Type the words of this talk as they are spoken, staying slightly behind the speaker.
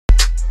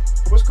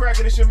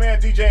cracking? It's your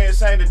man DJ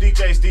Insane, the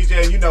DJ's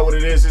DJ, and you know what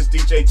it is. It's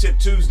DJ Tip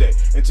Tuesday,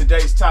 and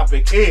today's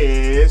topic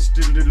is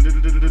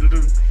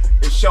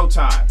it's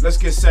showtime. Let's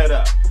get set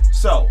up.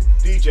 So,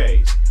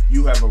 DJs,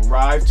 you have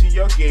arrived to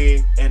your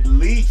gig at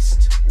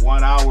least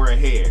 1 hour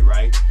ahead,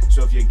 right?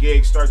 So if your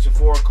gig starts at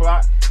 4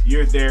 o'clock,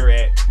 you're there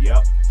at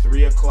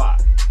 3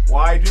 o'clock.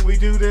 Why do we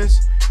do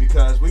this?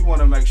 Because we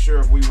want to make sure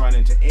if we run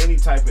into any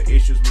type of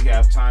issues, we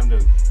have time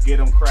to get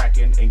them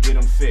cracking and get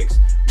them fixed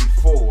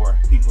before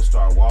people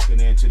start walking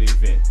into the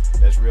event.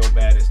 That's real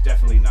bad. It's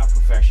definitely not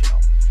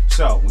professional.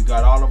 So we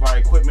got all of our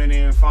equipment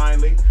in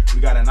finally. We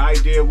got an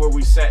idea where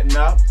we setting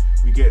up.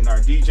 We getting our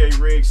DJ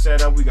rig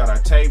set up. We got our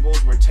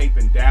tables. We're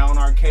taping down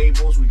our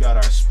cables. We got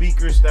our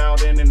speakers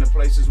dialed in the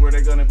places where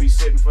they're going to be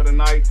sitting for the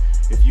night.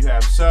 If you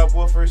have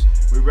subwoofers,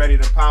 we're ready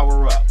to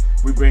power up.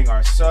 We bring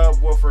our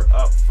subwoofer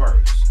up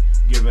first.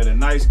 Give it a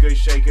nice good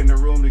shake in the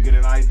room to get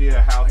an idea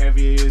of how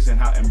heavy it is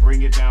and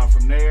bring it down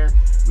from there.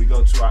 We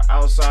go to our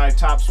outside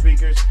top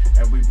speakers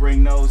and we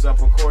bring those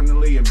up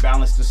accordingly and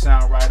balance the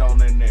sound right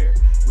on in there.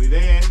 We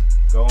then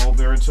go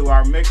over into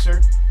our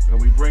mixer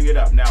and we bring it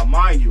up. Now,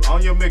 mind you,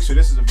 on your mixer,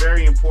 this is a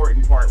very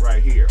important part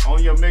right here.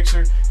 On your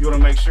mixer, you want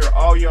to make sure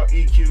all your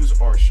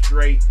EQs are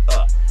straight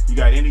up. You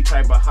got any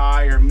type of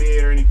high or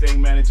mid or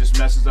anything, man, it just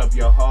messes up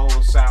your whole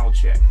sound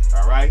check.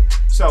 All right?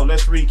 So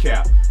let's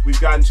recap. We've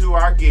gotten to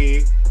our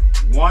gig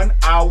 1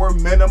 hour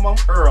minimum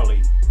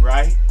early,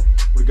 right?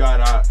 We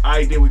got our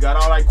idea. We got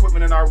all our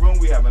equipment in our room.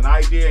 We have an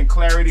idea and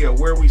clarity of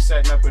where we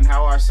setting up and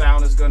how our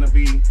sound is going to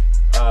be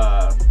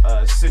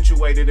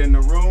situated in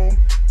the room.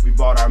 We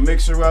bought our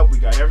mixer up. We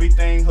got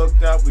everything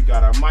hooked up. We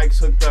got our mics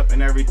hooked up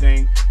and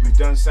everything. We've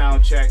done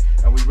sound check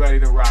and we're ready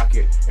to rock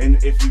it.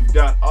 And if you've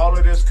done all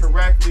of this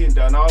correctly and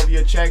done all of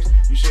your checks,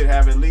 you should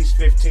have at least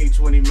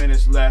 15-20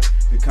 minutes left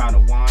to kind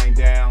of wind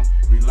down,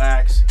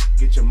 relax,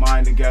 get your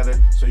mind together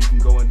so you can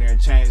go in there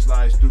and change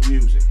lives through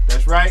music.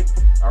 That's right.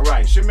 All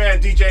right. It's your man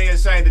DJ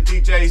Insane, the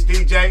DJ's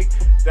DJ.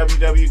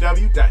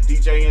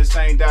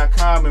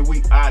 www.djinsane.com, and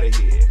we out of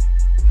here.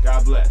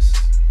 God bless.